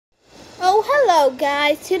Hello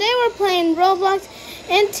guys, today we're playing Roblox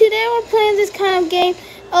and today we're playing this kind of game.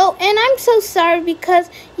 Oh, and I'm so sorry because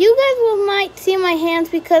you guys might see my hands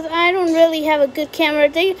because I don't really have a good camera.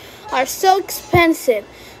 They are so expensive.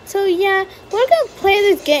 So yeah, we're gonna play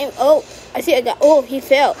this game. Oh, I see a guy. Oh, he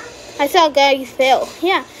fell. I saw a guy fell.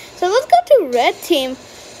 Yeah, so let's go to red team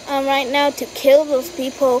right now to kill those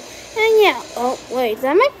people. And yeah, oh wait, is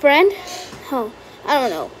that my friend? Oh, I don't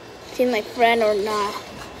know if he's my friend or not.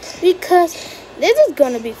 Because this is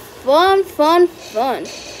gonna be fun.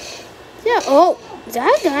 Yeah, oh, is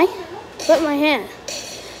that a guy? Put my hand.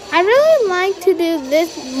 I really like to do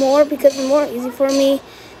this more because it's more easy for me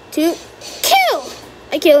to kill.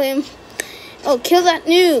 I kill him. Oh, kill that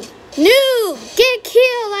noob. Noob, get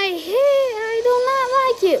killed. I do not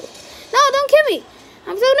like you. No, don't kill me.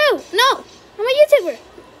 I'm so noob. No, I'm a YouTuber.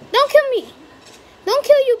 Don't kill me. Don't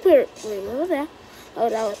kill you, Wait, what was that? Oh,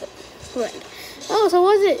 that was a friend. Oh, so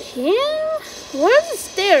was it him? Where's the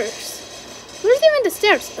stairs? Where's even the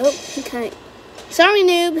stairs? Oh, he kind of... Sorry,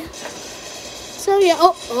 noob. So, yeah.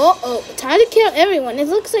 Oh. Time to kill everyone. It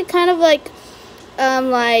looks like kind of like a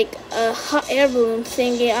hot air balloon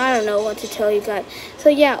thingy. I don't know what to tell you guys. So,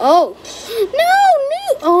 yeah. Oh. No,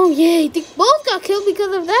 noob. Oh, yay. They both got killed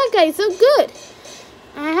because of that guy. So good.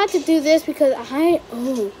 I had to do this because I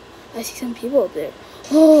see some people up there.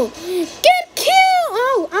 Oh, get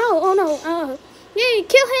killed. Oh, no. Oh. Yeah,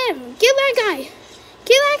 kill him. Kill that guy.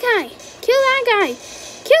 Kill that guy. Kill that guy.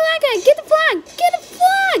 Kill that guy. Get the flag. Get the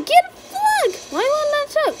flag. Get the flag. Why won't that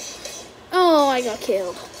show? Oh, I got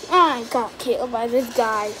killed. I got killed by this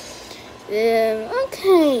guy.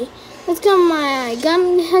 Okay. Let's get my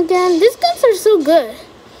gun again. These guns are so good.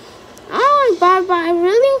 But I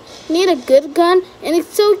really need a good gun, and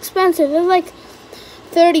it's so expensive. It's like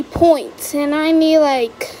 30 points, and I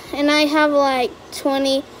have like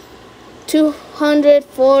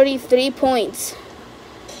 243 points.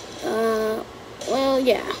 Well,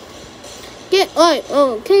 yeah.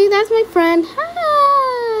 Okay, that's my friend.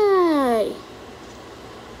 Hi.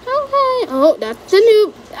 Okay. Oh, that's the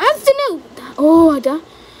noob. That's the noob. Oh, I died.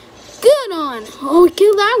 Good on. Oh,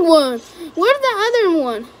 kill that one. Where's the other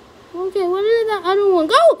one? Okay, where did that other one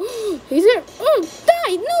go? He's here.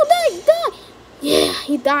 Die. No, die. Yeah,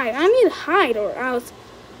 he died. I need to hide or else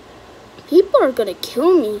people are gonna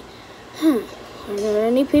kill me. Are there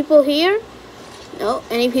any people here? No,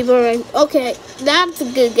 any people are... Okay, that's a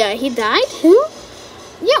good guy. He died? Who?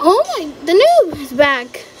 Yeah, oh my... The noob is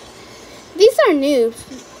back. These are noobs.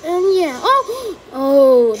 And yeah.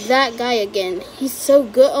 Oh, that guy again. He's so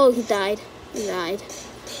good. Oh, he died.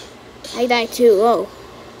 I died too. Oh.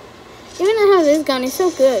 Even I have this gun. It's so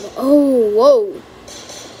good. Oh, whoa.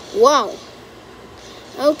 Wow.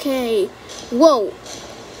 Okay. Whoa.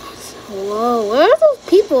 Where are those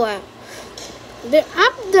people at? They're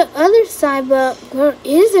up the other side, but where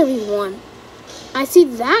is everyone? I see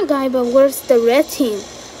that guy, but where's the red team?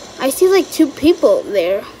 I see like 2 people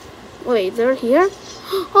there. Wait, they're here?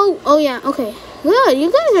 Oh yeah, okay. Good, you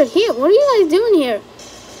guys are here. What are you guys doing here?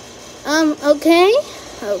 Okay,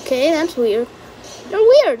 that's weird. You're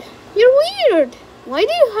weird. Why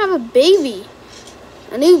do you have a baby?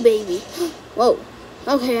 A new baby. Whoa.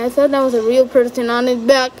 Okay, I thought that was a real person on his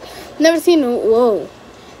back. Never seen him. Whoa.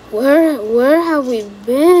 Where have we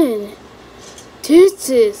been? This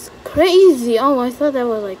is crazy. Oh, I thought that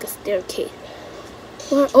was like a staircase.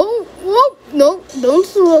 Whoa, no,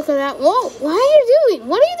 don't look at that. Whoa, what are you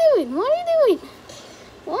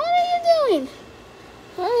doing?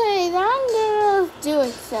 Okay, that girl's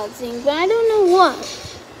doing something, but I don't know what.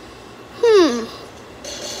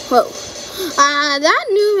 Whoa. That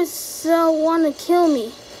noob is so wanna kill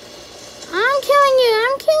me. I'm killing you.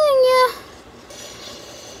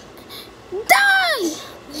 Die!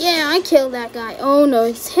 Yeah, I killed that guy. Oh no,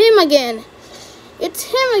 it's him again.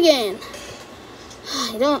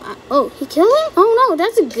 Oh, he killed him? Oh no,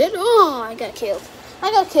 that's a good... Oh, I got killed.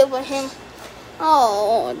 I got killed by him.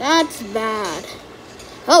 Oh, that's bad.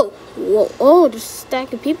 Oh, whoa. Oh, there's a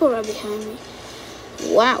stack of people right behind me.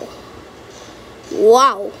 Wow.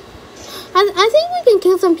 I think we can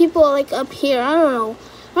kill some people like up here. I don't know.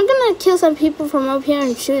 We're gonna kill some people from up here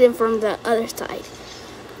and shoot them from the other side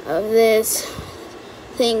of this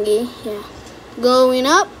thingy. Yeah. Going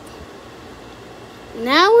up.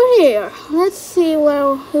 Now we're here. Let's see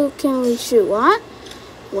who can we shoot. What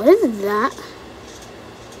is that?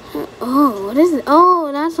 Oh, what is it? Oh,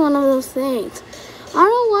 that's one of those things. I don't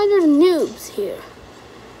know why there's noobs here.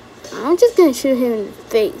 I'm just gonna shoot him in the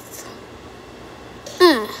face.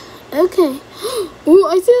 Okay. Ooh,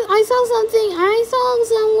 I saw something.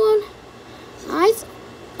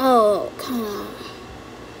 Oh, come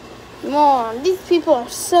on. These people are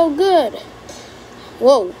so good.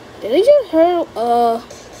 Whoa, did I just hear,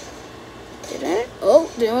 did I? Oh,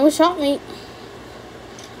 they almost shot me.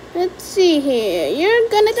 Let's see here. You're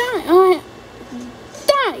gonna die. Oh,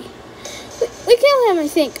 die. We killed him, I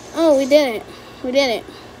think. Oh, we didn't. We didn't.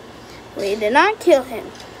 We did not kill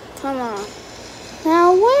him. Come on.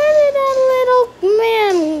 Now, where did that little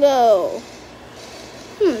man go?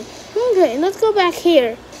 Okay, let's go back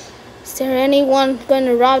here. Is there anyone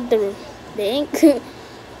gonna rob the bank?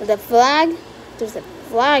 The flag? There's a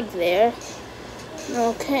flag there.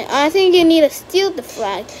 Okay, I think you need to steal the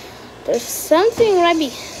flag. There's something right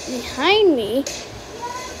behind me.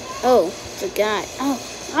 Oh, it's a guy. Oh,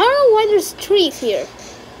 I don't know why there's trees here.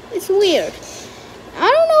 It's weird. I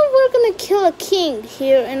don't know if we're gonna kill a king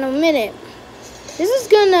here in a minute. This is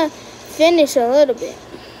gonna finish a little bit.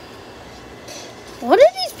 What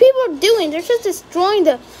are these people doing? They're just destroying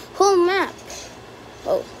the whole map.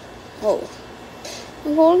 Oh. Well,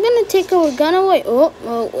 we're gonna take our gun away.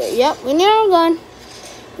 Yep, we need our gun.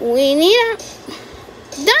 We need a...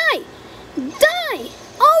 Die! Die!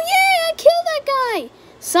 Oh, yay! I killed that guy!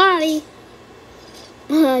 Sorry.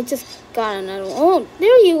 I just got another one. Oh,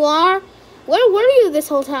 there you are. Where were you this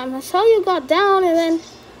whole time? I saw you got down and then...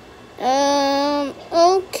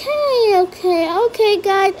 Okay,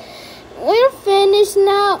 guys. We're finished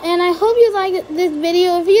now, and I hope you like this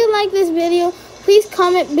video. If you like this video, please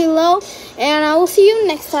comment below, and I will see you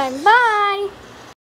next time. Bye!